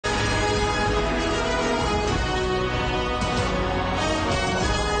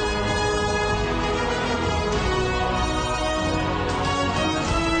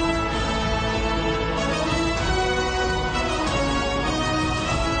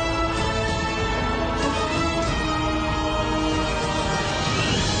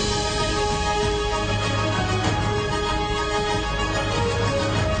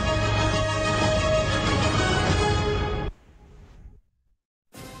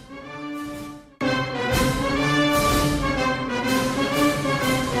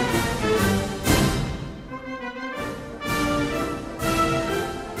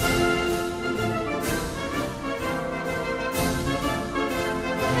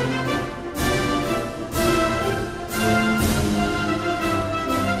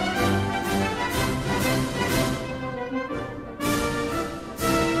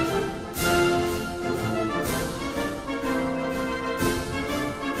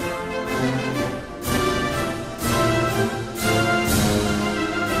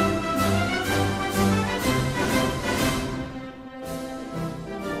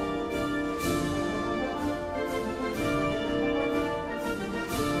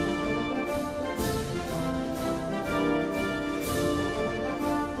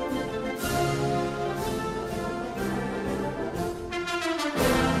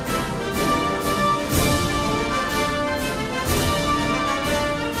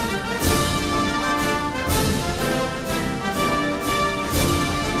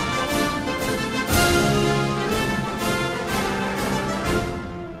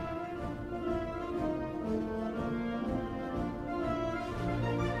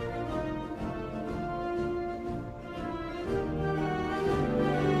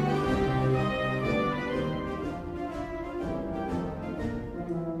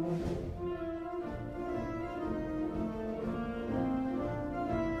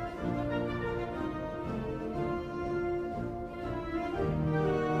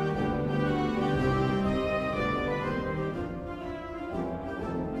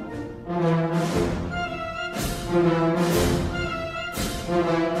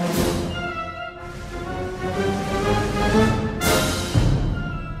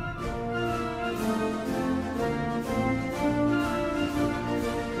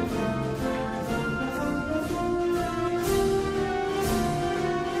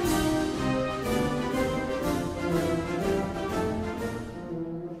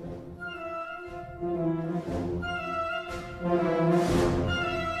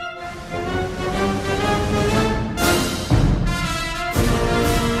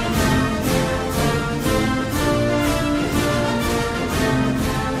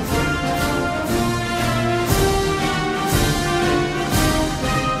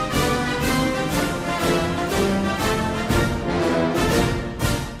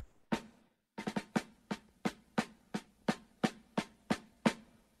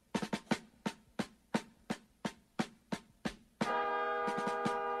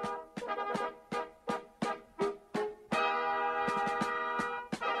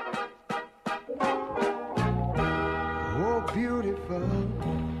Beautiful,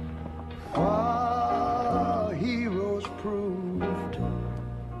 our heroes proved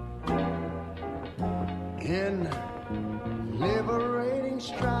in liberating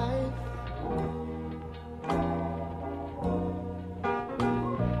strife.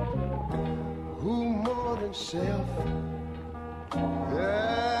 Who more than self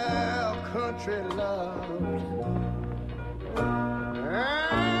their country loved,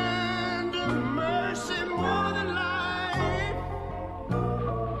 and mercy more than life.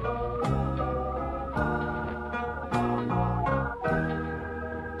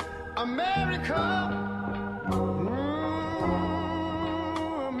 America,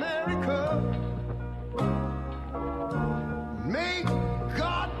 America, may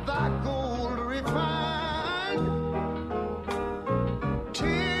God thy gold refine,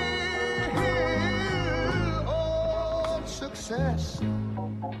 till all success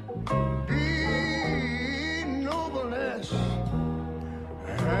be nobleness,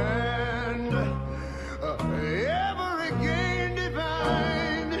 and ever again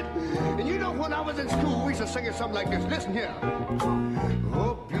divine. And you know, when I was in school, we used to sing it something like this. Listen here.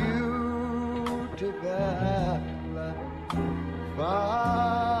 Oh, beautiful,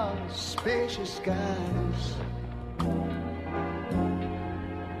 far spacious skies,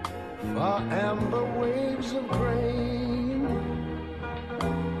 far amber waves of grain,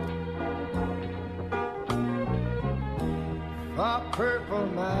 far purple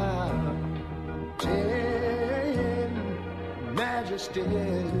mountain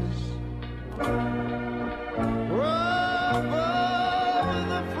majesties, above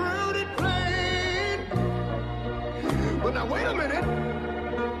the fruited plain. But now wait a minute,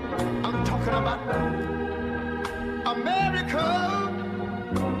 I'm talking about America,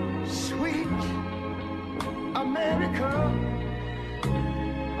 sweet America.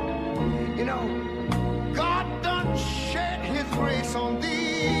 You know, God done shed his grace on thee.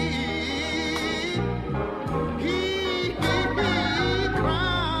 He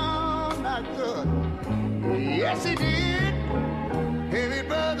crowned thy good. Yes, he did. Heavy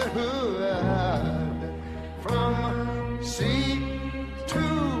brotherhood from sea to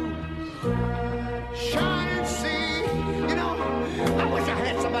shining sea. You know, I wish I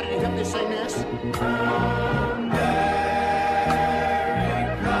had somebody to help me sing this.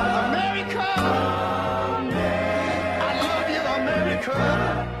 America, I love you, America.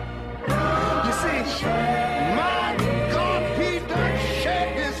 You see, my God, he done shed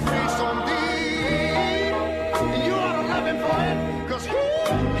his face on thee. You ought to love him for it, because he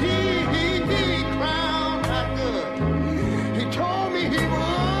crowned my good. He told me he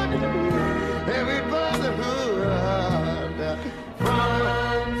would. Every brotherhood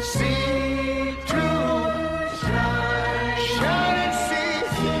from sea to shining sea.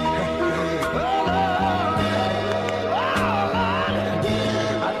 Oh, Lord,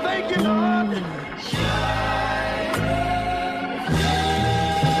 I thank you, Lord.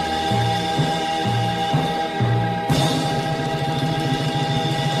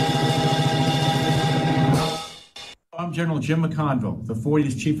 I'm General Jim McConville, the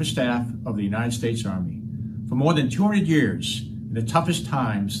 40th Chief of Staff of the United States Army. For more than 200 years, in the toughest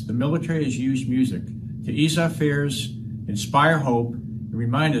times, the military has used music to ease our fears, inspire hope, and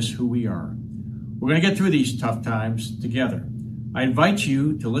remind us who we are. We're going to get through these tough times together. I invite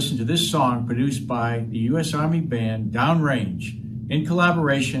you to listen to this song produced by the U.S. Army Band Downrange in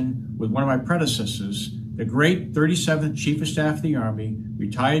collaboration with one of my predecessors, the great 37th Chief of Staff of the Army,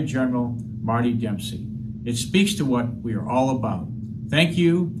 retired General Marty Dempsey. It speaks to what we are all about. Thank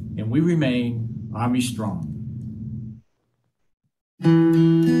you, and we remain Army strong.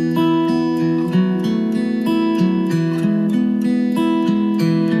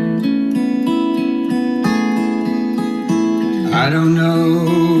 don't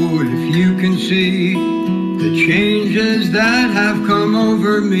know if you can see the changes that have come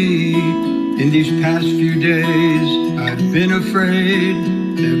over me. In these past few days, I've been afraid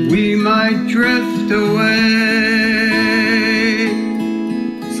that we might drift away.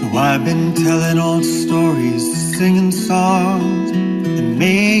 So I've been telling old stories, singing songs that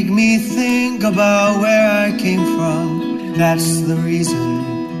make me think about where I came from. That's the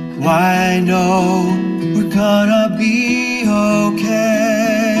reason why I know we're gonna be okay.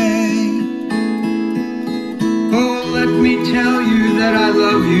 Oh, let me tell you that I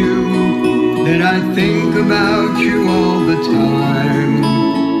love you, that I think about you all the time.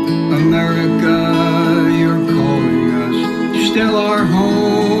 America, you're calling us, still our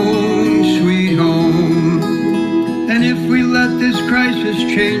home, sweet home. And if we let this crisis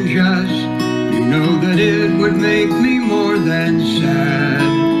change us, you know that it would make me more than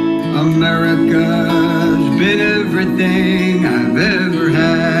sad. America's been everything I've ever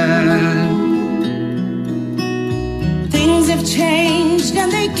had. Things have changed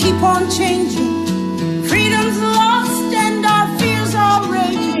and they keep on changing. Freedom's lost and our fears are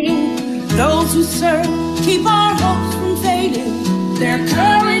raging. Those who serve keep our hopes from fading. Their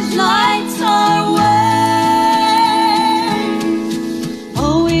courage lights our way.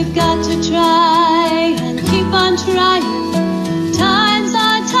 Oh, we've got to try and keep on trying. Times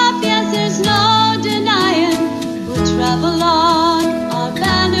are tough, yes, there's no denying. We'll travel on, our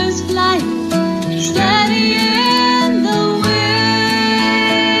banners flying, steady in the wind.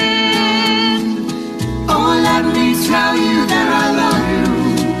 Oh, let me tell you that I love you,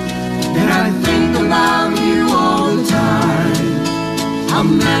 that I think about you all the time.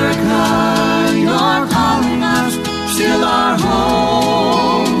 America, you're calling us, still our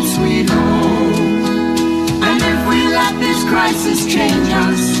home, sweet home. And if we let this crisis change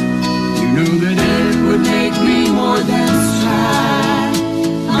us, you know that it would make me more than sad.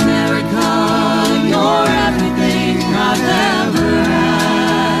 America, you're everything I've ever had.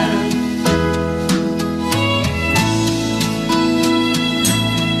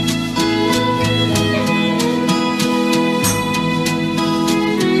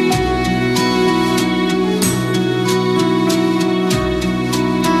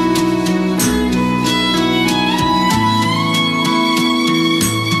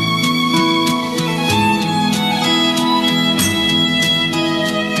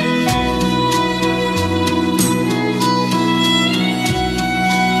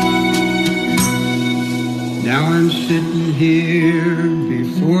 Now I'm sitting here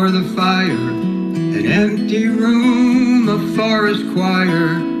before the fire, an empty room, a forest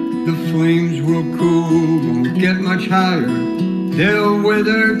choir. The flames will cool, won't get much higher. They'll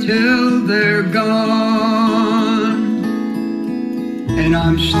wither till they're gone. And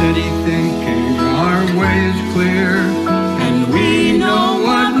I'm steady thinking our way is clear, and we know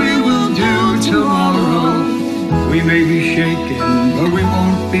what we will do tomorrow. We may be shaken, but we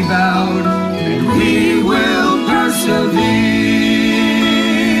won't be bowed, and we will persevere.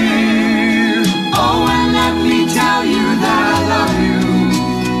 Oh, and let me tell you that I love you,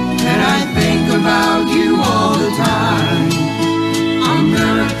 that I think about you all the time.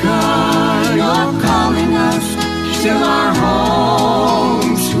 America, you're calling us, still our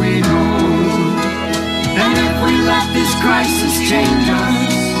home, sweet home. And if we let this crisis change us,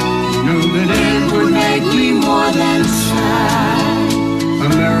 know that it would make me more than sad.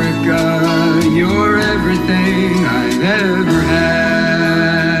 America, you're everything I've ever had.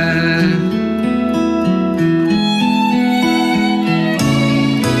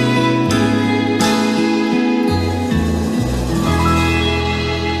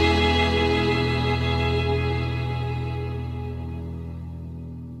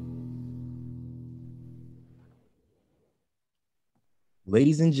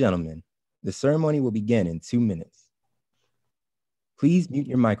 Ladies and gentlemen, the ceremony will begin in 2 minutes. Please mute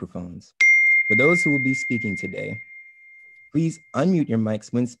your microphones. For those who will be speaking today, please unmute your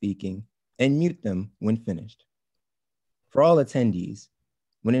mics when speaking and mute them when finished. For all attendees,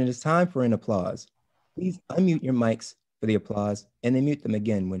 when it is time for an applause, please unmute your mics for the applause and then mute them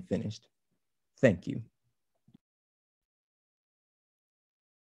again when finished. Thank you.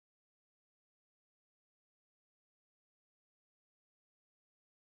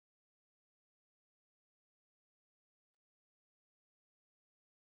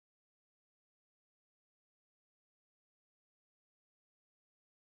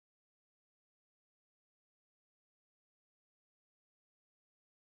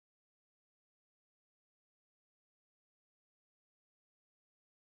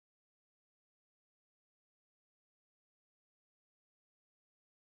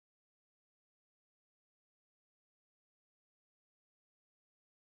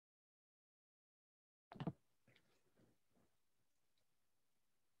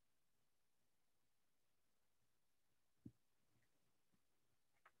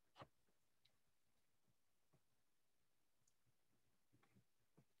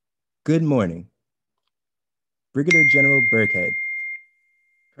 Good morning. Brigadier General Burkhead,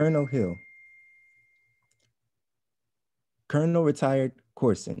 Colonel Hill, Colonel Retired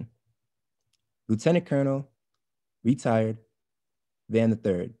Corson, Lieutenant Colonel Retired Van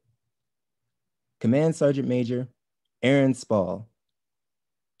III, Command Sergeant Major Aaron Spall,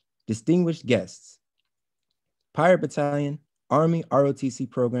 distinguished guests, Pirate Battalion Army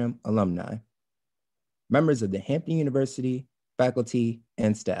ROTC Program alumni, members of the Hampton University faculty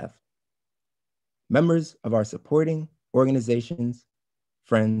and staff, members of our supporting organizations,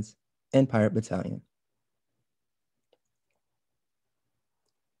 friends, and Pirate Battalion.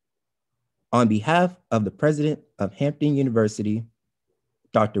 On behalf of the President of Hampton University,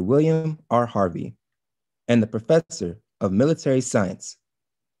 Dr. William R. Harvey, and the Professor of Military Science,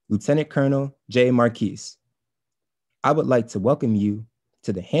 Lieutenant Colonel J. Marquise, I would like to welcome you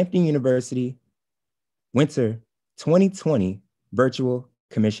to the Hampton University Winter 2020 Virtual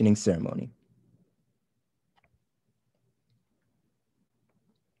Commissioning Ceremony.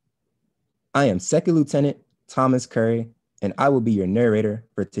 I am Second Lieutenant Thomas Curry, and I will be your narrator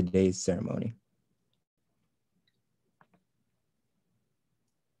for today's ceremony.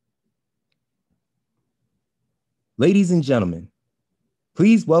 Ladies and gentlemen,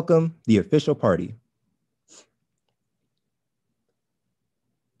 please welcome the official party.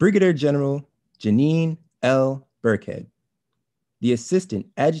 Brigadier General Janine L. Burkhead, the Assistant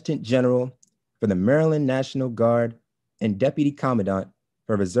Adjutant General for the Maryland National Guard and Deputy Commandant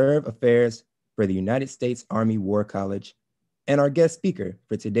for Reserve Affairs for the United States Army War College, and our guest speaker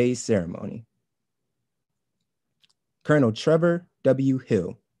for today's ceremony. Colonel Trevor W.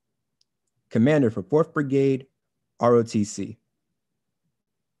 Hill, Commander for 4th Brigade, ROTC.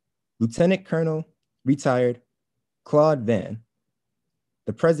 Lieutenant Colonel Retired Claude Van,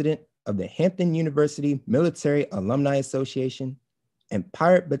 the President of the Hampton University Military Alumni Association and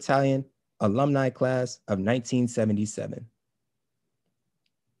Pirate Battalion Alumni Class of 1977.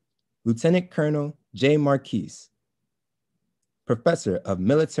 Lieutenant Colonel J. Marquise, Professor of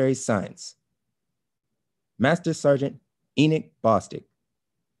Military Science. Master Sergeant Enoch Bostick,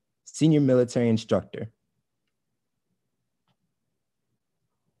 Senior Military Instructor.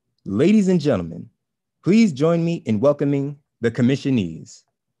 Ladies and gentlemen, please join me in welcoming the commissionees.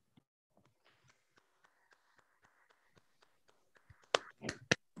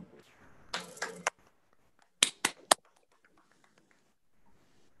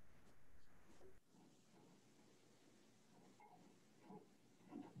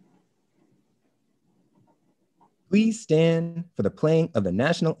 Please stand for the playing of the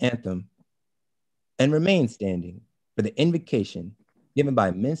national anthem and remain standing for the invocation given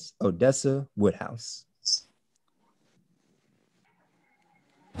by Miss Odessa Woodhouse.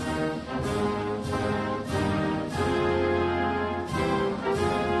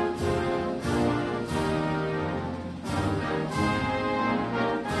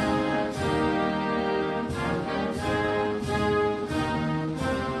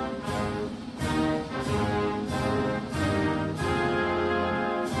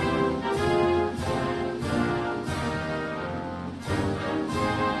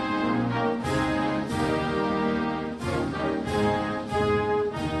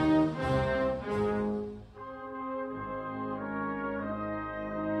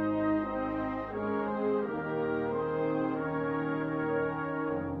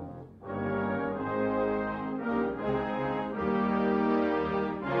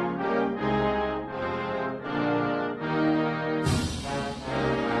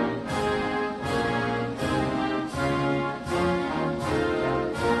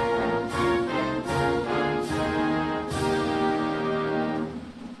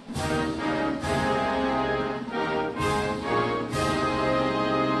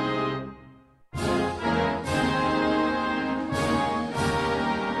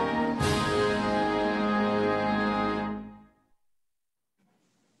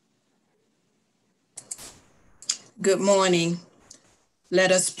 Good morning.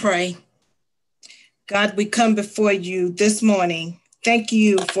 Let us pray. God, we come before you this morning. Thank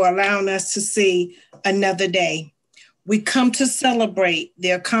you for allowing us to see another day. We come to celebrate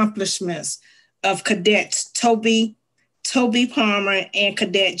the accomplishments of Cadets Toby Palmer and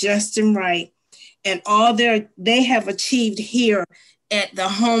Cadet Justin Wright and all they have achieved here at the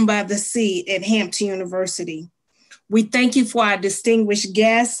Home by the Sea at Hampton University. We thank you for our distinguished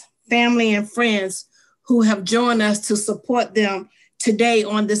guests, family, and friends who have joined us to support them today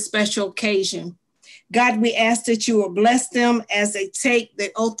on this special occasion. God, we ask that you will bless them as they take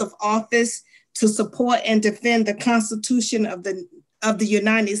the oath of office to support and defend the Constitution of the of the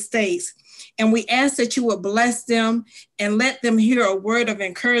United States. And we ask that you would bless them and let them hear a word of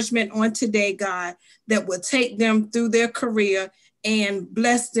encouragement on today, God, that will take them through their career and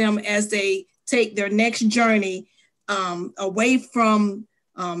bless them as they take their next journey away from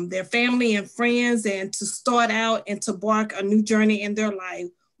their family and friends, and to start out and to embark a new journey in their life.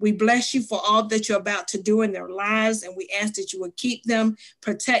 We bless you for all that you're about to do in their lives, and we ask that you would keep them,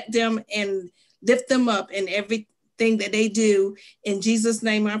 protect them, and lift them up in everything that they do. In Jesus'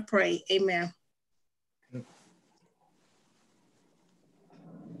 name I pray, amen.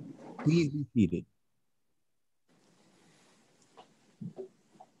 Please be seated.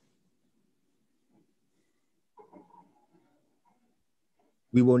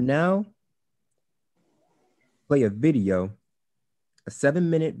 We will now play a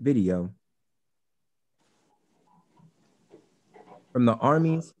 7-minute video from the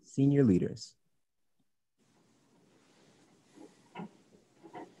Army's senior leaders.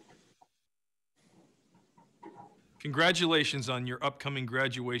 Congratulations on your upcoming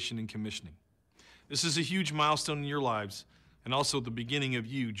graduation and commissioning. This is a huge milestone in your lives and also the beginning of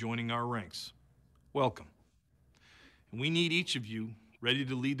you joining our ranks. Welcome. And we need each of you ready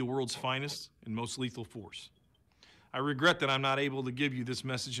to lead the world's finest and most lethal force. I regret that I'm not able to give you this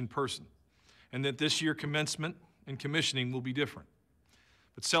message in person, and that this year commencement and commissioning will be different.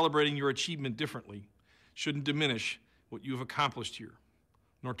 But celebrating your achievement differently shouldn't diminish what you've accomplished here,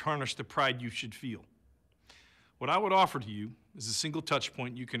 nor tarnish the pride you should feel. What I would offer to you is a single touch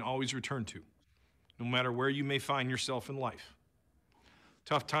point you can always return to, no matter where you may find yourself in life.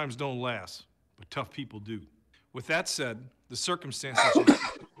 Tough times don't last, but tough people do. With that said, the circumstances you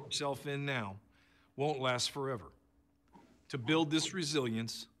find yourself in now won't last forever. To build this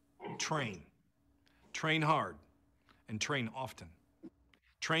resilience, train. Train hard and train often.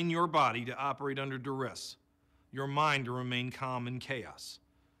 Train your body to operate under duress, your mind to remain calm in chaos,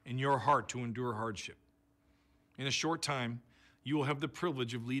 and your heart to endure hardship. In a short time, you will have the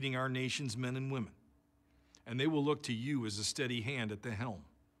privilege of leading our nation's men and women, and they will look to you as a steady hand at the helm.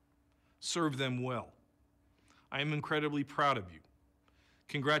 Serve them well. I am incredibly proud of you.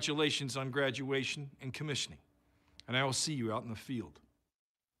 Congratulations on graduation and commissioning, and I will see you out in the field.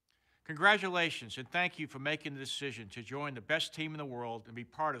 Congratulations, and thank you for making the decision to join the best team in the world and be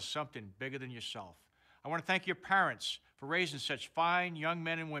part of something bigger than yourself. I want to thank your parents for raising such fine young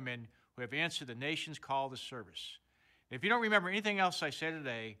men and women who have answered the nation's call to service. If you don't remember anything else I said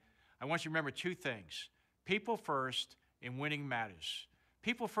today, I want you to remember two things: people first and winning matters.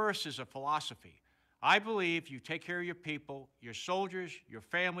 People first is a philosophy. I believe you take care of your people, your soldiers, your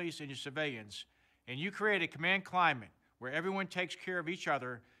families, and your civilians, and you create a command climate where everyone takes care of each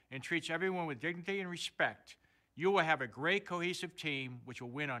other and treats everyone with dignity and respect, you will have a great cohesive team which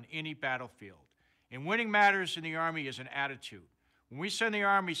will win on any battlefield. And winning matters in the Army is an attitude. When we send the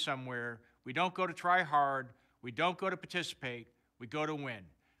Army somewhere, we don't go to try hard, we don't go to participate, we go to win.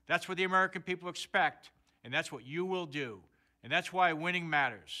 That's what the American people expect, and that's what you will do. And that's why winning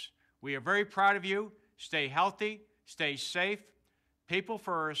matters. We are very proud of you. Stay healthy, stay safe, people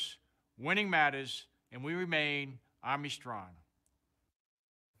first, winning matters, and we remain Army strong.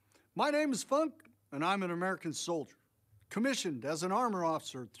 My name is Funk, and I'm an American soldier, commissioned as an armor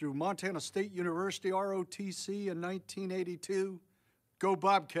officer through Montana State University ROTC in 1982. Go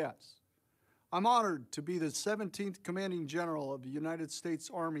Bobcats! I'm honored to be the 17th Commanding General of the United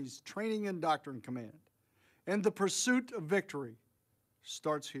States Army's Training and Doctrine Command, and the pursuit of victory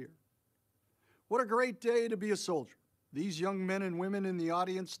starts here. What a great day to be a soldier. These young men and women in the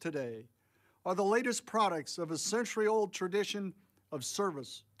audience today are the latest products of a century-old tradition of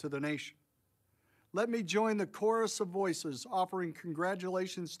service to the nation. Let me join the chorus of voices offering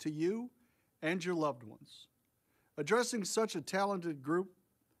congratulations to you and your loved ones. Addressing such a talented group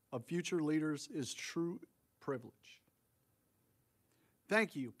of future leaders is true privilege.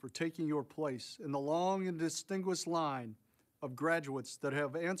 Thank you for taking your place in the long and distinguished line of graduates that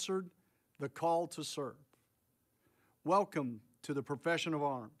have answered the call to serve. Welcome to the profession of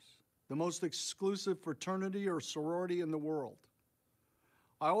arms, the most exclusive fraternity or sorority in the world.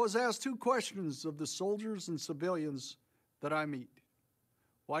 I always ask two questions of the soldiers and civilians that I meet.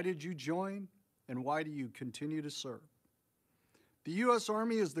 Why did you join, and why do you continue to serve? The U.S.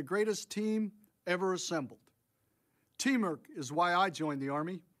 Army is the greatest team ever assembled. Teamwork is why I joined the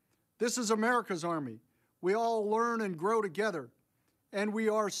Army. This is America's Army. We all learn and grow together, and we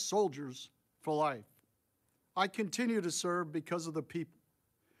are soldiers for life. I continue to serve because of the people.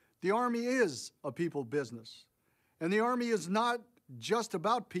 The Army is a people business, and the Army is not just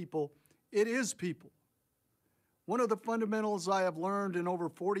about people, it is people. One of the fundamentals I have learned in over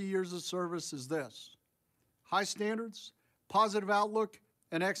 40 years of service is this: high standards, positive outlook,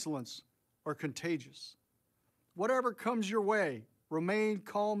 and excellence are contagious. Whatever comes your way, remain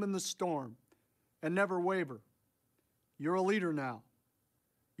calm in the storm and never waver. You're a leader now.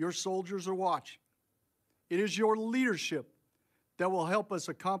 Your soldiers are watching. It is your leadership that will help us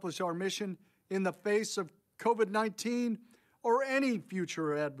accomplish our mission in the face of COVID-19 or any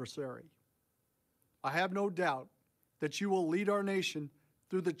future adversary. I have no doubt that you will lead our nation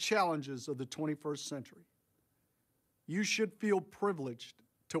through the challenges of the 21st century. You should feel privileged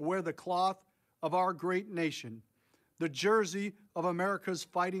to wear the cloth of our great nation, the jersey of America's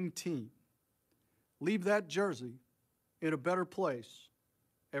fighting team. Leave that jersey in a better place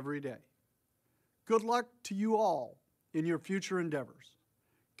every day. Good luck to you all in your future endeavors.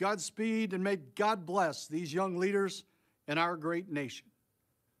 Godspeed, and may God bless these young leaders and our great nation.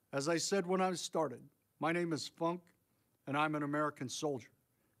 As I said when I started, my name is Funk, and I'm an American soldier.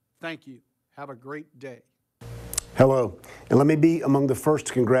 Thank you. Have a great day. Hello, and let me be among the first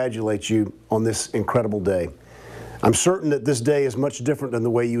to congratulate you on this incredible day. I'm certain that this day is much different than the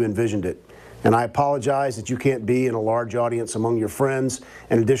way you envisioned it, and I apologize that you can't be in a large audience among your friends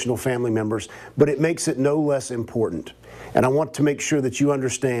and additional family members, but it makes it no less important. And I want to make sure that you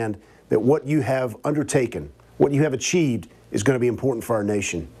understand that what you have undertaken, what you have achieved, is going to be important for our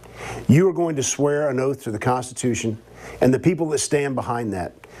nation. You are going to swear an oath to the Constitution and the people that stand behind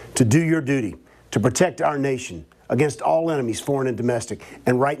that to do your duty, to protect our nation against all enemies, foreign and domestic.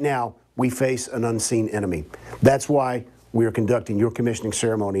 And right now, we face an unseen enemy. That's why we are conducting your commissioning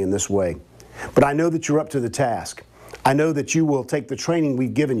ceremony in this way. But I know that you're up to the task. I know that you will take the training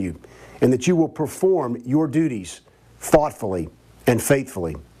we've given you and that you will perform your duties thoughtfully and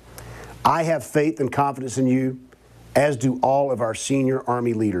faithfully. I have faith and confidence in you, as do all of our senior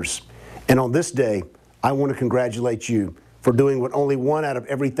Army leaders. And on this day, I want to congratulate you for doing what only 1 out of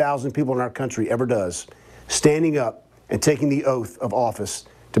every 1,000 people in our country ever does, standing up and taking the oath of office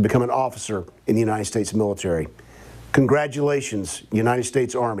to become an officer in the United States military. Congratulations, United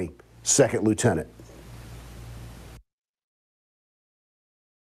States Army, Second Lieutenant.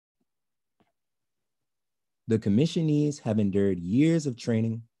 The commissionees have endured years of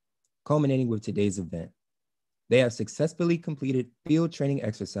training, culminating with today's event. They have successfully completed field training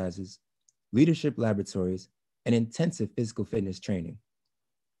exercises, leadership laboratories, and intensive physical fitness training,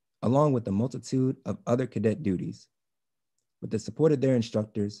 along with a multitude of other cadet duties. With the support of their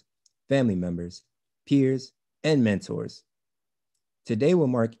instructors, family members, peers, and mentors, today will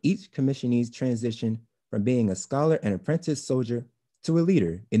mark each commissionee's transition from being a scholar and apprentice soldier to a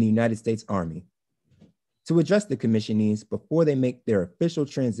leader in the United States Army. To address the commissionees before they make their official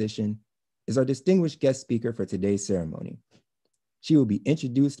transition is our distinguished guest speaker for today's ceremony. She will be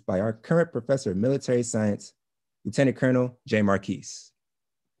introduced by our current professor of military science, Lieutenant Colonel J. Marquise.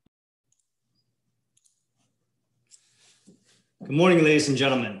 Good morning, ladies and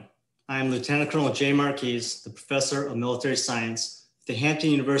gentlemen. I am Lieutenant Colonel J. Marquise, the professor of military science at the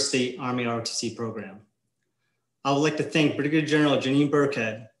Hampton University Army ROTC program. I would like to thank Brigadier General Janine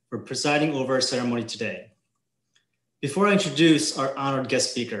Burkhead for presiding over our ceremony today. Before I introduce our honored guest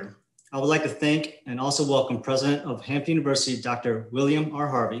speaker, I would like to thank and also welcome President of Hampton University, Dr. William R.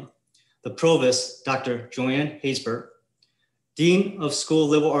 Harvey, the Provost, Dr. Joanne Haysbert, Dean of School of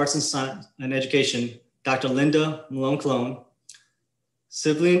Liberal Arts and Science and Education, Dr. Linda Malone-Cologne,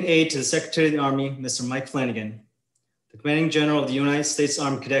 Civilian Aide to the Secretary of the Army, Mr. Mike Flanagan, the Commanding General of the United States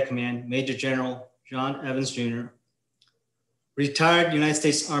Army Cadet Command, Major General John Evans Jr., retired United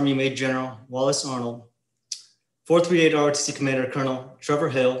States Army Major General Wallace Arnold, 4th Brigade ROTC Commander Colonel Trevor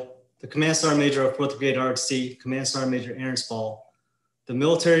Hill, the Command Sergeant Major of 4th Brigade ROTC, Command Sergeant Major Aaron Spall, the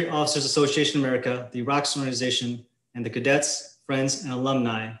Military Officers Association of America, the ROTC organization, and the cadets, friends, and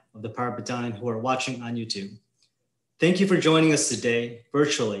alumni of the Pirate Battalion who are watching on YouTube. Thank you for joining us today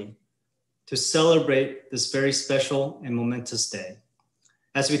virtually to celebrate this very special and momentous day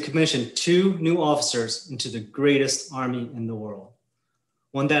as we commission 2 new officers into the greatest Army in the world,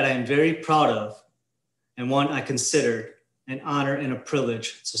 one that I am very proud of and one I consider an honor and a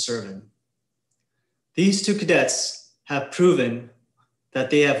privilege to serve in. These 2 cadets have proven that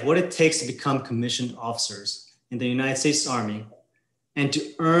they have what it takes to become commissioned officers in the United States Army and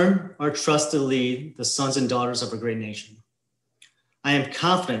to earn our trust to lead the sons and daughters of a great nation. I am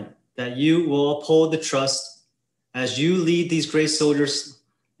confident that you will uphold the trust as you lead these great soldiers,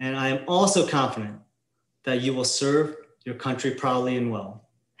 and I am also confident that you will serve your country proudly and well.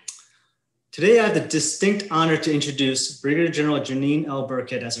 Today, I have the distinct honor to introduce Brigadier General Janine L.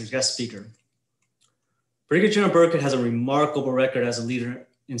 Burkhead as our guest speaker. Brigadier General Burkhead has a remarkable record as a leader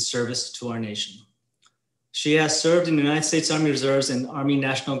in service to our nation. She has served in the United States Army Reserves and Army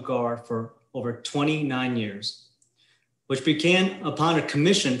National Guard for over 29 years. which began upon a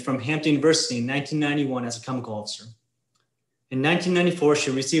commission from Hampton University in 1991 as a chemical officer. In 1994,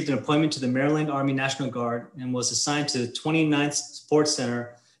 she received an appointment to the Maryland Army National Guard and was assigned to the 29th Sports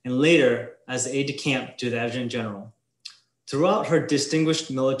Center and later as the aide-de-camp to the Adjutant General. Throughout her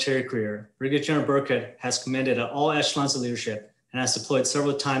distinguished military career, Brigadier General Burkett has commanded at all echelons of leadership and has deployed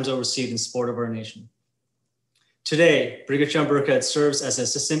several times overseas in support of our nation. Today, Brigadier General Burkett serves as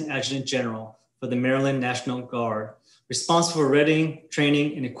Assistant Adjutant General for the Maryland National Guard, responsible for readying,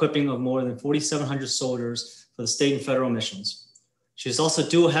 training, and equipping of more than 4,700 soldiers for the state and federal missions. She is also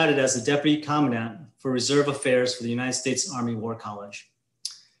dual-hatted as the Deputy Commandant for Reserve Affairs for the United States Army War College.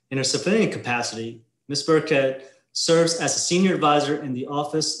 In her civilian capacity, Ms. Burkett serves as a senior advisor in the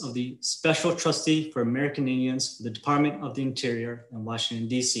Office of the Special Trustee for American Indians for the Department of the Interior in Washington,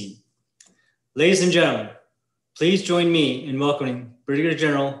 D.C. Ladies and gentlemen, please join me in welcoming Brigadier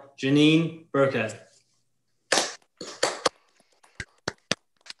General Janine Burkett.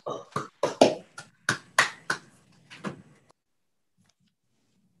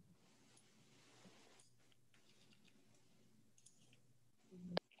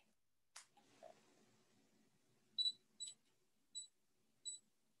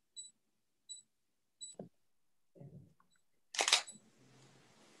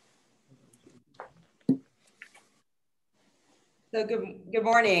 So good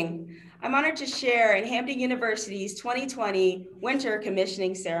morning. I'm honored to share in Hampton University's 2020 Winter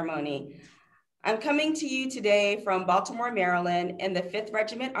Commissioning Ceremony. I'm coming to you today from Baltimore, Maryland, in the 5th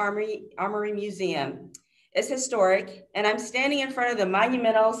Regiment Armory Museum. It's historic, and I'm standing in front of the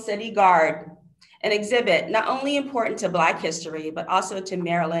monumental City Guard, an exhibit not only important to Black history, but also to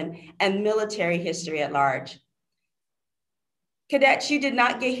Maryland and military history at large. Cadets, you did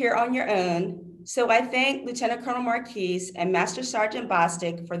not get here on your own. So I thank Lieutenant Colonel Marquise and Master Sergeant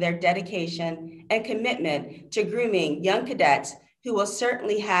Bostic for their dedication and commitment to grooming young cadets who will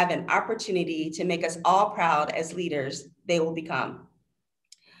certainly have an opportunity to make us all proud as leaders they will become.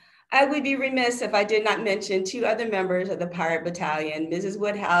 I would be remiss if I did not mention two other members of the Pirate Battalion, Mrs.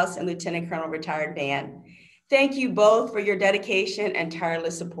 Woodhouse and Lieutenant Colonel Retired Van. Thank you both for your dedication and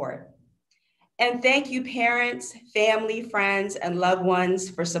tireless support. And thank you, parents, family, friends, and loved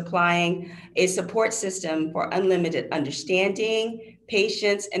ones for supplying a support system for unlimited understanding,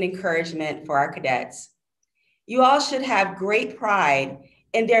 patience, and encouragement for our cadets. You all should have great pride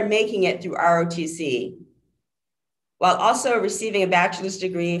in their making it through ROTC, while also receiving a bachelor's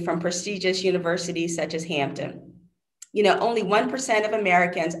degree from prestigious universities such as Hampton. You know, only 1% of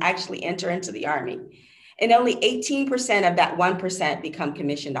Americans actually enter into the Army, and only 18% of that 1% become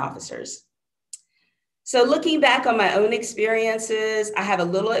commissioned officers. So looking back on my own experiences, I have a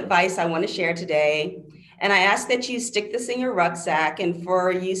little advice I want to share today. And I ask that you stick this in your rucksack. And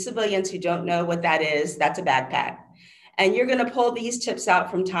for you civilians who don't know what that is, that's a backpack. And you're going to pull these tips out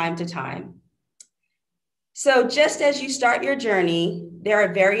from time to time. So just as you start your journey, there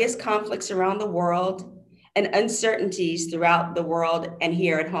are various conflicts around the world and uncertainties throughout the world and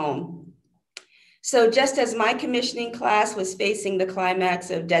here at home. So just as my commissioning class was facing the climax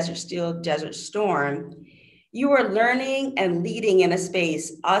of Desert Steel, Desert Storm, you are learning and leading in a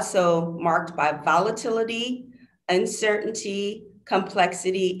space also marked by volatility, uncertainty,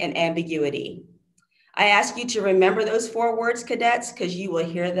 complexity, and ambiguity. I ask you to remember those 4 words, cadets, because you will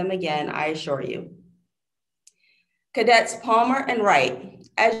hear them again, I assure you. Cadets Palmer and Wright,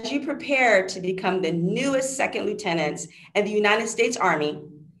 as you prepare to become the newest second lieutenants in the United States Army,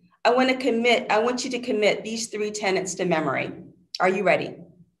 I want you to commit these 3 tenets to memory. Are you ready?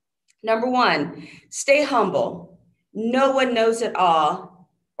 Number 1, stay humble. No one knows it all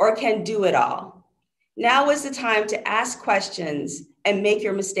or can do it all. Now is the time to ask questions and make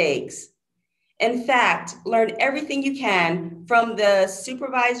your mistakes. In fact, learn everything you can from the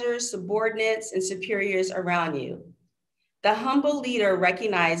supervisors, subordinates, and superiors around you. The humble leader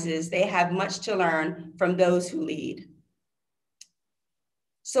recognizes they have much to learn from those who lead.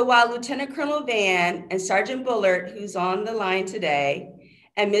 So while Lieutenant Colonel Van and Sergeant Bullard, who's on the line today,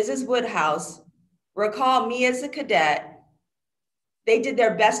 and Mrs. Woodhouse recall me as a cadet, they did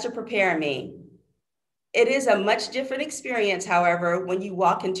their best to prepare me. It is a much different experience, however, when you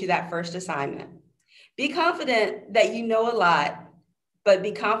walk into that first assignment. Be confident that you know a lot, but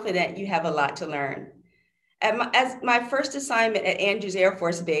be confident you have a lot to learn. As my first assignment at Andrews Air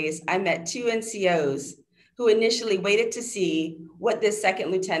Force Base, I met 2 NCOs who initially waited to see what this second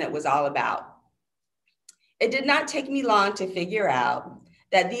lieutenant was all about. It did not take me long to figure out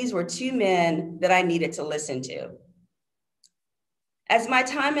that these were 2 men that I needed to listen to. As my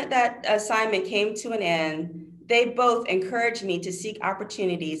time at that assignment came to an end, they both encouraged me to seek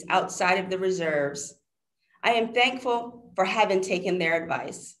opportunities outside of the reserves. I am thankful for having taken their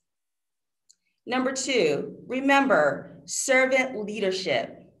advice. Number 2, remember servant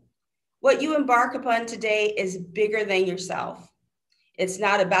leadership. What you embark upon today is bigger than yourself. It's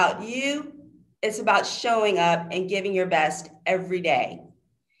not about you, it's about showing up and giving your best every day.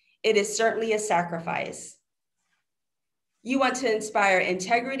 It is certainly a sacrifice. You want to inspire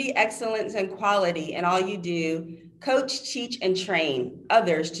integrity, excellence, and quality in all you do. Coach, teach, and train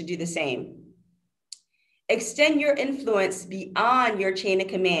others to do the same. Extend your influence beyond your chain of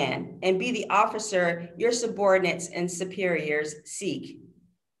command and be the officer your subordinates and superiors seek.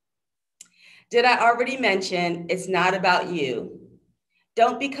 Did I already mention it's not about you?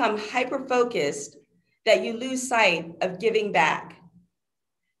 Don't become hyper-focused that you lose sight of giving back,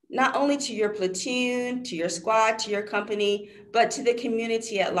 not only to your platoon, to your squad, to your company, but to the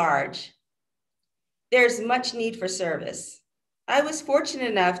community at large. There's much need for service. I was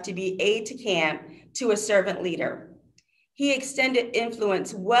fortunate enough to be aide to camp to a servant leader. He extended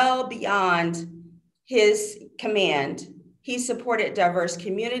influence well beyond his command. He supported diverse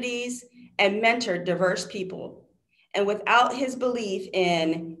communities and mentored diverse people. And without his belief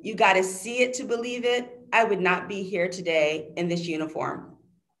in you got to see it to believe it, I would not be here today in this uniform.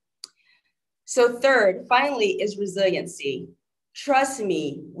 So third, finally, is resiliency. Trust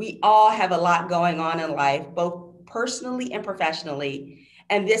me, we all have a lot going on in life, both personally and professionally,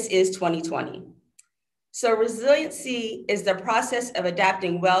 and this is 2020. So resiliency is the process of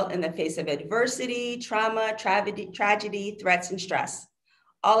adapting well in the face of adversity, trauma, tragedy, threats, and stress.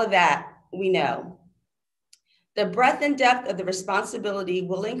 All of that we know. The breadth and depth of the responsibility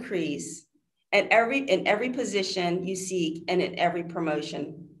will increase in every position you seek and in every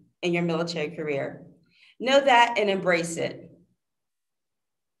promotion in your military career. Know that and embrace it.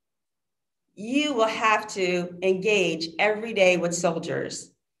 You will have to engage every day with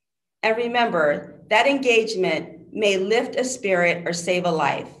soldiers. And remember, that engagement may lift a spirit or save a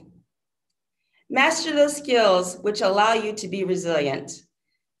life. Master those skills which allow you to be resilient.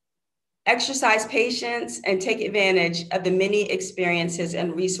 Exercise patience and take advantage of the many experiences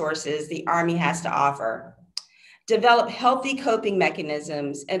and resources the Army has to offer. Develop healthy coping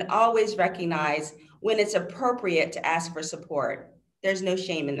mechanisms and always recognize when it's appropriate to ask for support. There's no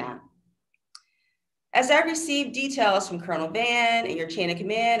shame in that. As I received details from Colonel Van and your chain of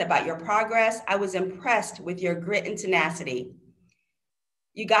command about your progress, I was impressed with your grit and tenacity.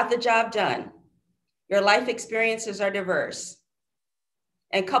 You got the job done. Your life experiences are diverse.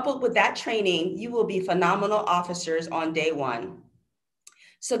 And coupled with that training, you will be phenomenal officers on day one.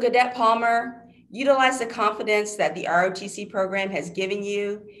 So Cadet Palmer, utilize the confidence that the ROTC program has given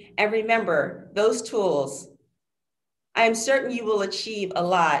you. And remember, those tools, I am certain you will achieve a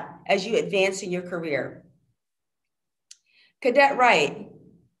lot as you advance in your career. Cadet Wright,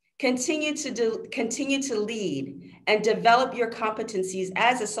 continue to lead and develop your competencies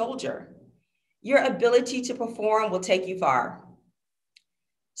as a soldier. Your ability to perform will take you far.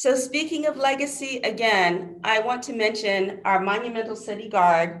 So speaking of legacy, again, I want to mention our Monumental City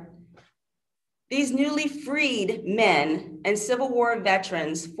Guard. These newly freed men and Civil War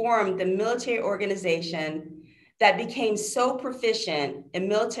veterans formed the military organization that became so proficient in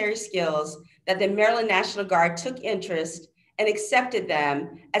military skills that the Maryland National Guard took interest and accepted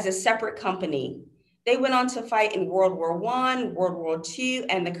them as a separate company. They went on to fight in World War I, World War II,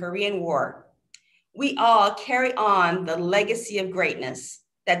 and the Korean War. We all carry on the legacy of greatness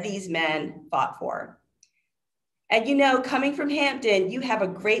that these men fought for. And you know, coming from Hampton, you have a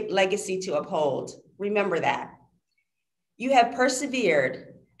great legacy to uphold. Remember that. You have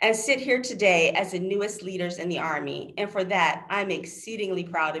persevered and sit here today as the newest leaders in the Army. And for that, I'm exceedingly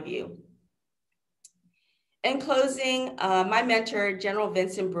proud of you. In closing, my mentor, General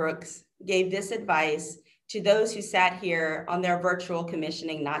Vincent Brooks, gave this advice to those who sat here on their virtual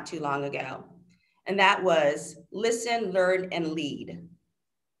commissioning not too long ago. And that was listen, learn, and lead.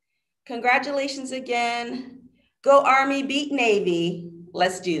 Congratulations again. Go Army, beat Navy.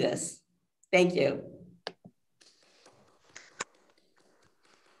 Let's do this. Thank you.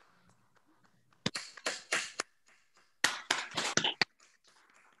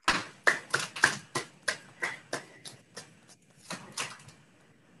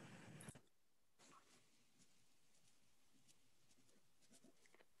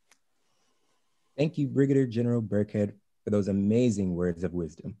 Thank you, Brigadier General Burkhead, for those amazing words of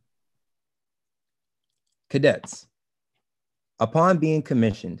wisdom. Cadets, upon being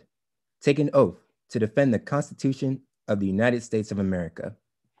commissioned, take an oath to defend the Constitution of the United States of America.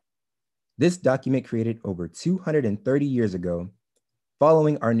 This document created over 230 years ago,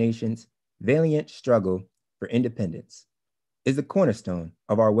 following our nation's valiant struggle for independence, is the cornerstone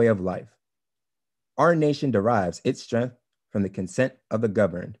of our way of life. Our nation derives its strength from the consent of the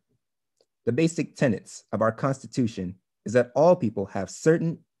governed. The basic tenets of our Constitution is that all people have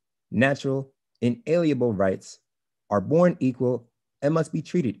certain natural, inalienable rights, are born equal, and must be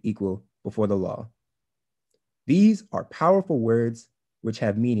treated equal before the law. These are powerful words which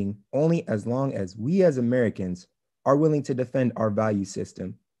have meaning only as long as we as Americans are willing to defend our value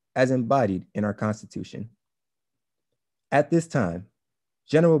system as embodied in our Constitution. At this time,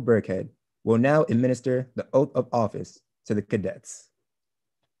 General Burkhead will now administer the oath of office to the cadets.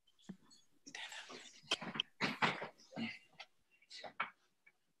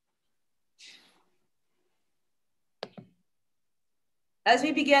 As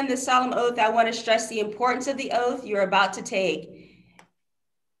we begin this solemn oath, I want to stress the importance of the oath you're about to take.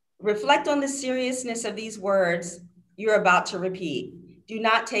 Reflect on the seriousness of these words you're about to repeat. Do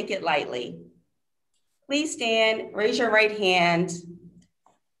not take it lightly. Please stand, raise your right hand,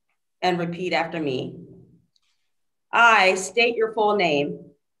 and repeat after me. I state your full name.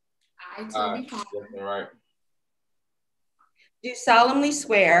 I, Toby Palmer, do solemnly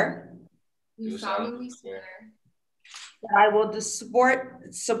swear do solemnly swear that I will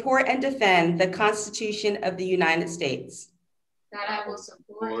support and defend the Constitution of the United States. That I will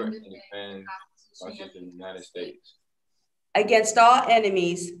support and defend the Constitution of the United States. Against all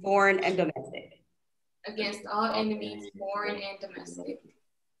enemies, foreign and domestic. Against all enemies, foreign and domestic.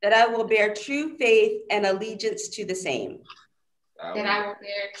 That I will bear true faith and allegiance to the same. That I will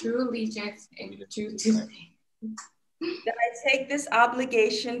bear true allegiance and true to the same. That I take this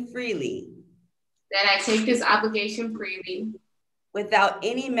obligation freely. That I take this obligation freely. Without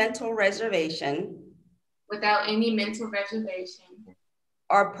any mental reservation. Without any mental reservation.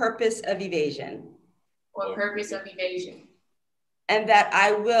 Or purpose of evasion. Or purpose of evasion. And that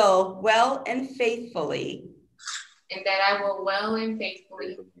I will well and faithfully. And that I will well and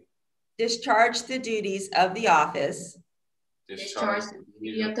faithfully. Discharge the duties of the office. Discharge the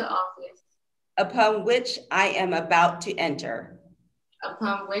duty of the office. Upon which I am about to enter.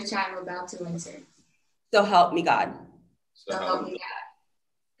 Upon which I am about to enter. So help me God. So help me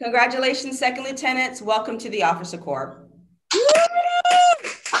God. Congratulations, Second Lieutenants. Welcome to the Officer Corps.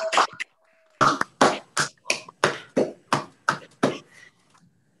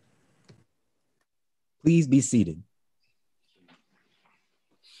 Please be seated.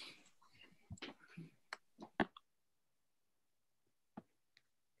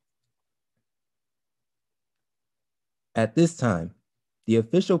 At this time, the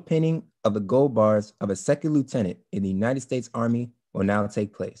official pinning of the gold bars of a second lieutenant in the United States Army will now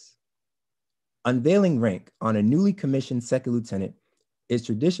take place. Unveiling rank on a newly commissioned second lieutenant is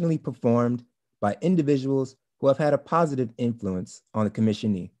traditionally performed by individuals who have had a positive influence on the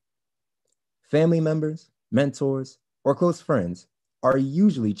commissionee. Family members, mentors, or close friends are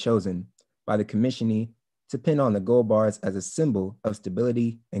usually chosen by the commissionee to pin on the gold bars as a symbol of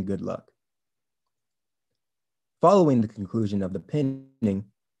stability and good luck. Following the conclusion of the pinning,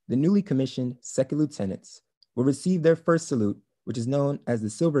 the newly commissioned second lieutenants will receive their first salute, which is known as the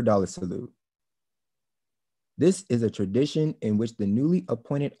Silver Dollar Salute. This is a tradition in which the newly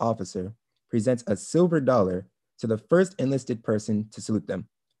appointed officer presents a silver dollar to the first enlisted person to salute them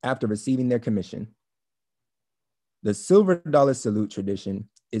after receiving their commission. The Silver Dollar Salute tradition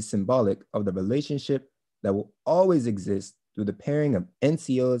is symbolic of the relationship that will always exist through the pairing of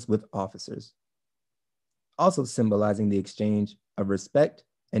NCOs with officers, also symbolizing the exchange of respect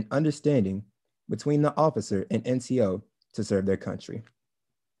and understanding between the officer and NCO to serve their country.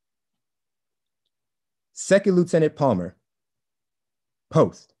 Second Lieutenant Palmer,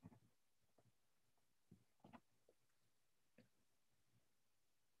 post.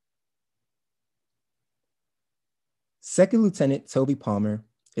 Second Lieutenant Toby Palmer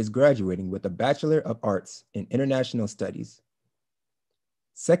is graduating with a Bachelor of Arts in International Studies.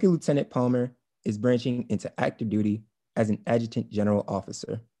 Second Lieutenant Palmer is branching into active duty as an Adjutant General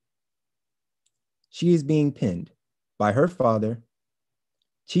Officer. She is being pinned by her father,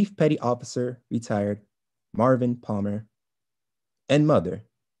 Chief Petty Officer retired Marvin Palmer, and mother,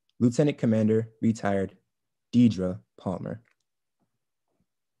 Lieutenant Commander retired Deidre Palmer.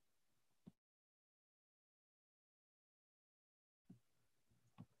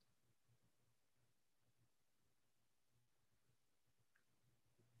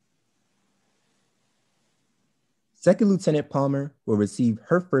 Second Lieutenant Palmer will receive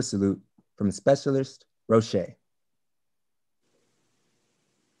her first salute from Specialist Roche.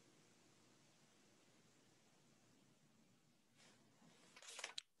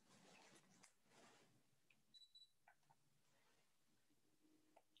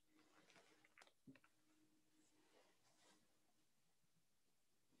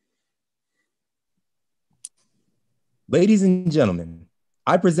 Ladies and gentlemen,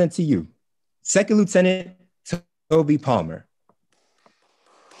 I present to you Second Lieutenant Toby Palmer.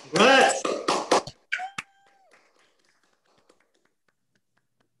 Right.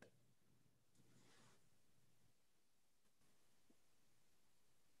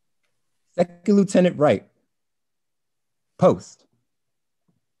 Second Lieutenant Wright, post.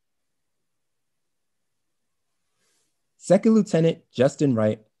 Second Lieutenant Justin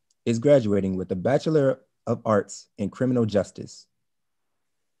Wright is graduating with a Bachelor of Arts in Criminal Justice.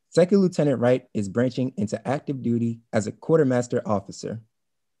 Second Lieutenant Wright is branching into active duty as a quartermaster officer.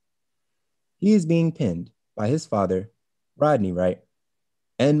 He is being pinned by his father, Rodney Wright,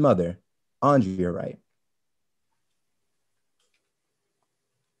 and mother, Andrea Wright.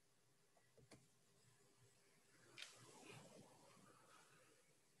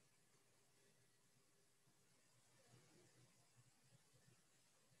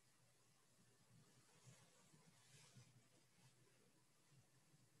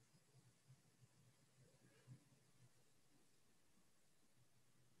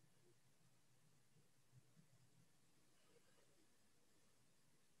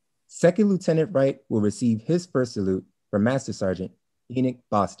 Second Lieutenant Wright will receive his first salute from Master Sergeant Enoch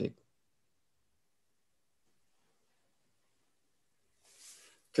Bostic.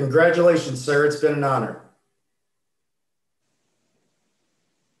 Congratulations, sir. It's been an honor.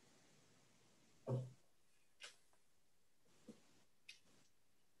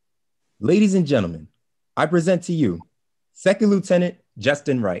 Ladies and gentlemen, I present to you Second Lieutenant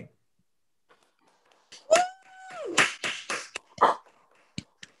Justin Wright.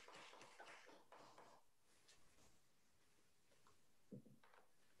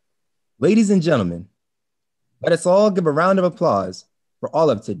 Ladies and gentlemen, let us all give a round of applause for all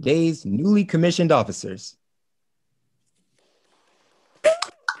of today's newly commissioned officers.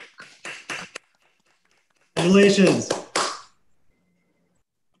 Congratulations.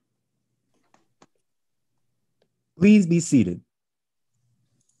 Please be seated.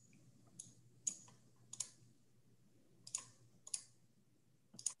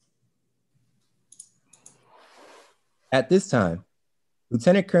 At this time,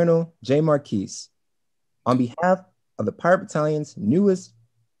 Lieutenant Colonel J. Marquise, on behalf of the Pirate Battalion's newest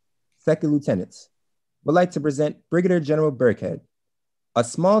second lieutenants, would like to present Brigadier General Burkhead a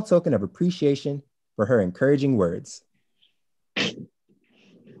small token of appreciation for her encouraging words.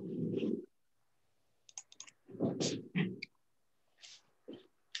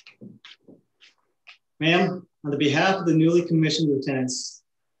 Ma'am, on the behalf of the newly commissioned lieutenants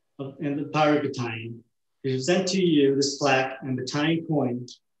and the Pirate Battalion, we present to you this plaque and battalion coin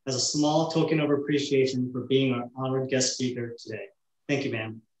as a small token of appreciation for being our honored guest speaker today. Thank you,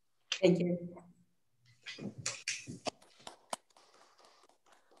 ma'am. Thank you.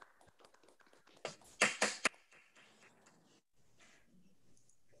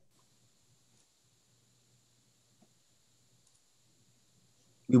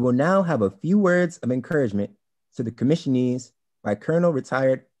 We will now have a few words of encouragement to the commissionees by Colonel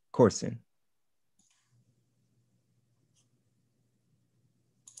Retired Corson.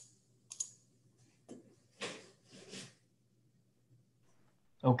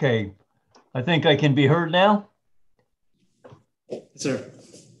 Okay, I think I can be heard now. Sir.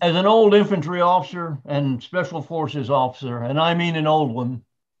 As an old infantry officer and special forces officer, and I mean an old one,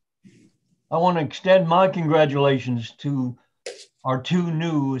 I want to extend my congratulations to our two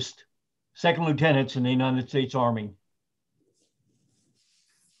newest second lieutenants in the United States Army.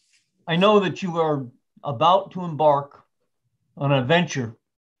 I know that you are about to embark on an adventure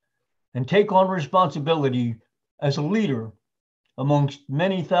and take on responsibility as a leader amongst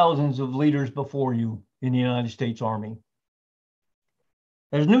many thousands of leaders before you in the United States Army.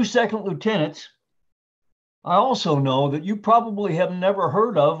 As new second lieutenants, I also know that you probably have never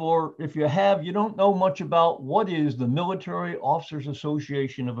heard of, or if you have, you don't know much about what is the Military Officers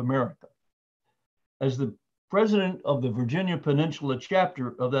Association of America. As the president of the Virginia Peninsula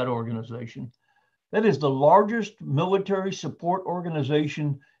chapter of that organization, that is the largest military support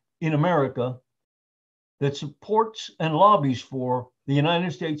organization in America that supports and lobbies for the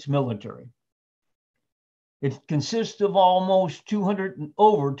United States military. It consists of almost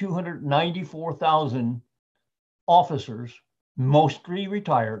over 294,000 officers, mostly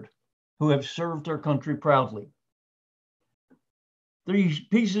retired, who have served their country proudly. These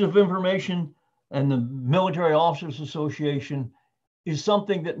pieces of information and the Military Officers Association is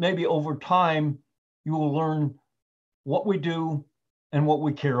something that maybe over time you will learn what we do and what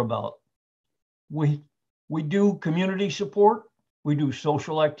we care about. We do community support, we do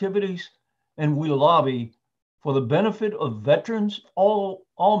social activities, and we lobby for the benefit of veterans, all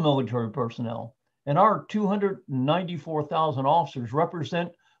military personnel, And our 294,000 officers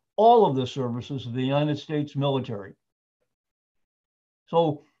represent all of the services of the United States military.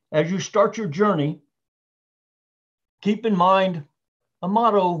 So as you start your journey, keep in mind a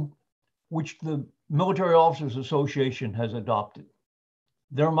motto which the Military Officers Association has adopted.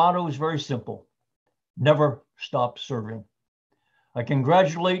 Their motto is very simple: never stop serving. I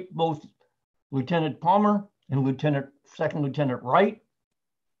congratulate both Lieutenant Palmer and Second Lieutenant Wright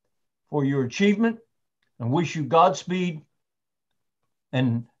for your achievement and wish you Godspeed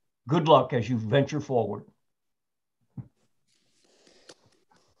and good luck as you venture forward.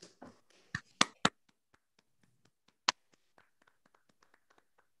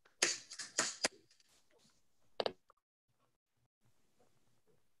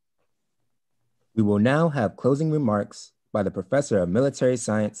 We will now have closing remarks by the Professor of Military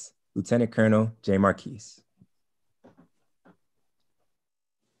Science, Lieutenant Colonel J. Marquise.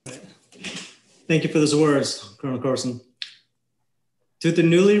 Thank you for those words, Colonel Corson. To the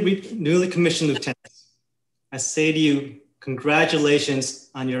newly commissioned lieutenants, I say to you, congratulations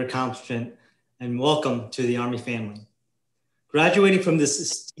on your accomplishment and welcome to the Army family. Graduating from this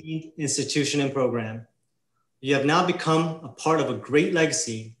esteemed institution and program, you have now become a part of a great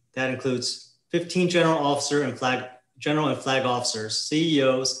legacy that includes 15 general and flag officers,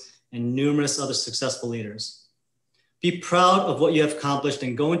 CEOs, and numerous other successful leaders. Be proud of what you have accomplished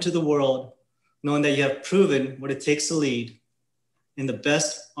and go into the world knowing that you have proven what it takes to lead in the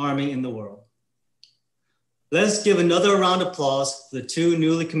best Army in the world. Let us give another round of applause for the two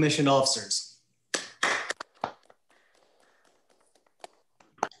newly commissioned officers.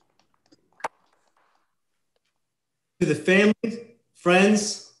 To the families,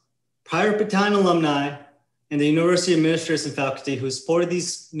 friends, prior battalion alumni, and the university administrators and faculty who supported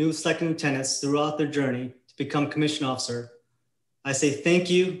these new second lieutenants throughout their journey to become commissioned officer, I say thank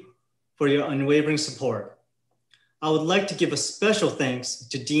you for your unwavering support. I would like to give a special thanks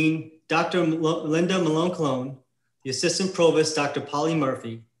to Dean Dr. Linda Malone-Colon, the Assistant Provost Dr. Polly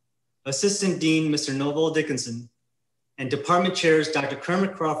Murphy, Assistant Dean Mr. Noble Dickinson, and Department Chairs Dr.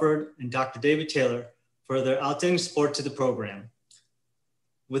 Kermit Crawford and Dr. David Taylor for their outstanding support to the program.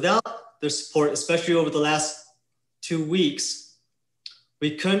 Without their support, especially over the last 2 weeks,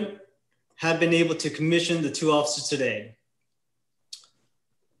 we couldn't have been able to commission the two officers today.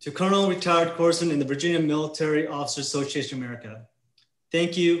 To Colonel Retired Corson and the Virginia Military Officers Association of America,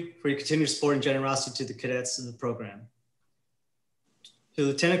 thank you for your continued support and generosity to the cadets of the program. To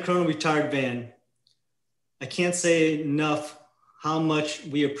Lieutenant Colonel Retired Van, I can't say enough how much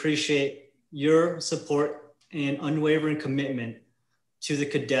we appreciate your support and unwavering commitment to the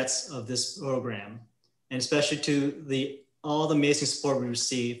cadets of this program, and especially to all the amazing support we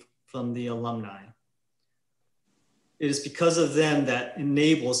receive from the alumni. It is because of them that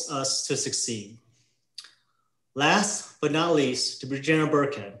enables us to succeed. Last but not least, to Brigadier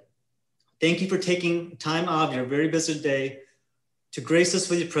Burkhead, thank you for taking time out of your very busy day to grace us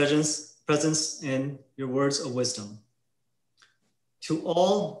with your presence and your words of wisdom. To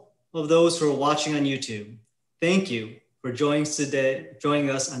all of those who are watching on YouTube, thank you for joining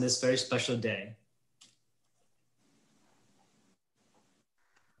us on this very special day.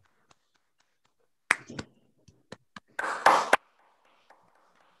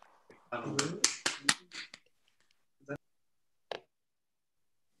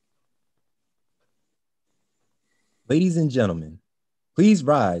 Ladies and gentlemen, please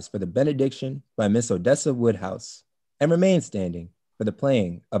rise for the benediction by Miss Odessa Woodhouse and remain standing for the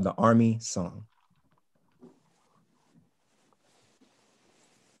playing of the Army song.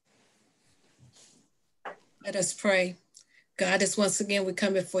 Let us pray. God, as once again we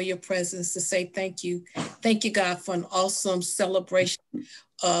come before your presence to say thank you. Thank you, God, for an awesome celebration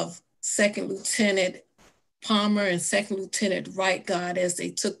of Second Lieutenant Palmer and Second Lieutenant Wright, God, as they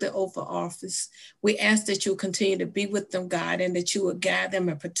took the oath of office. We ask that you continue to be with them, God, and that you will guide them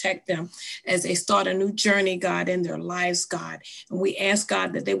and protect them as they start a new journey, God, in their lives, God. And we ask,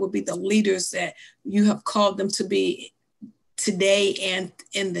 God, that they will be the leaders that you have called them to be today and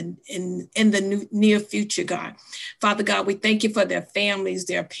in the near future, God. Father God, we thank you for their families,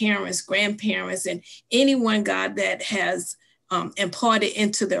 their parents, grandparents, and anyone, God, that has imparted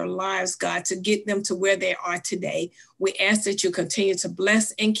into their lives, God, to get them to where they are today. We ask that you continue to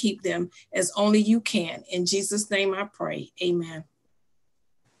bless and keep them as only you can. In Jesus' name I pray, amen.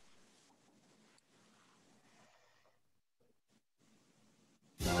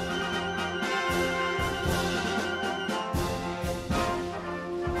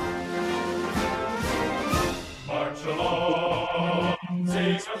 March along,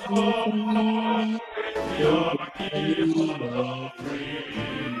 sing a song, with the army of the free.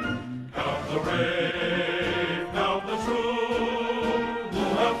 Count the red.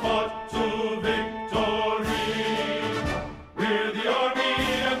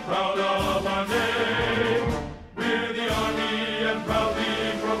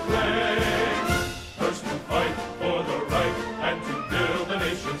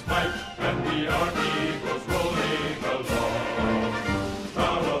 the army goes rolling along.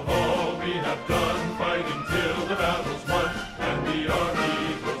 Proud of all we have done, fighting till the battle's won, and the army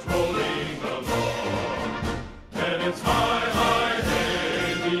goes rolling along. And it's high, high,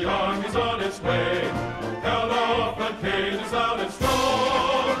 hey, the army's on its way. Count off the cages loud and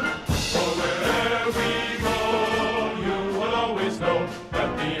strong. For wherever we go, you will always know that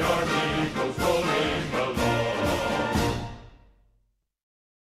the army goes rolling along.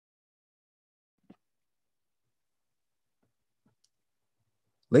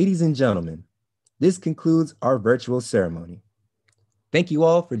 Ladies and gentlemen, this concludes our virtual ceremony. Thank you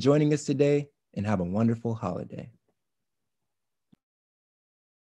all for joining us today and have a wonderful holiday.